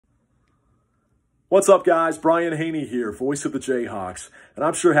What's up, guys? Brian Hanni here, voice of the Jayhawks, and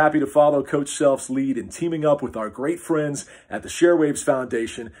I'm sure happy to follow Coach Self's lead in teaming up with our great friends at the ShareWaves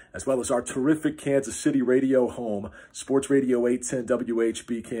Foundation, as well as our terrific Kansas City radio home, Sports Radio 810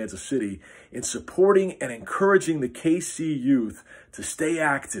 WHB Kansas City, in supporting and encouraging the KC youth to stay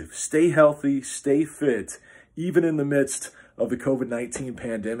active, stay healthy, stay fit, even in the midst of the COVID-19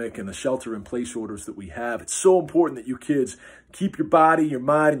 pandemic and the shelter-in-place orders that we have. It's so important that you kids keep your body, your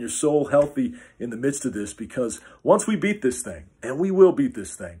mind, and your soul healthy in the midst of this, because once we beat this thing, and we will beat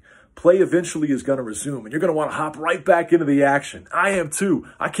this thing, play eventually is going to resume, and you're going to want to hop right back into the action. I am too.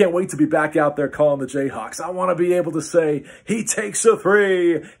 I can't wait to be back out there calling the Jayhawks. I want to be able to say, he takes a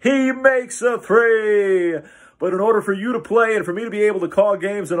three, he makes a three. But in order for you to play and for me to be able to call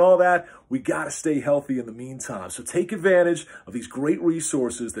games and all that, we got to stay healthy in the meantime. So take advantage of these great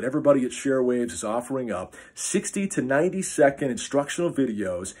resources that everybody at ShareWaves is offering up. 60 to 90 second instructional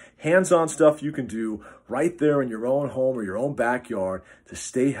videos, hands-on stuff you can do right there in your own home or your own backyard to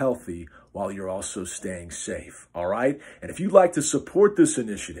stay healthy while you're also staying safe, all right? And if you'd like to support this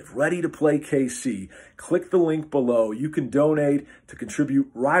initiative, Ready to Play KC, click the link below. You can donate to contribute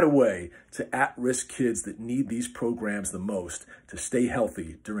right away to at-risk kids that need these programs the most to stay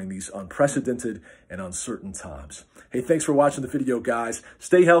healthy during these unprecedented and uncertain times. Hey, thanks for watching the video, guys.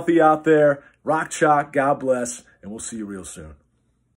 Stay healthy out there. Rock chalk, God bless, and we'll see you real soon.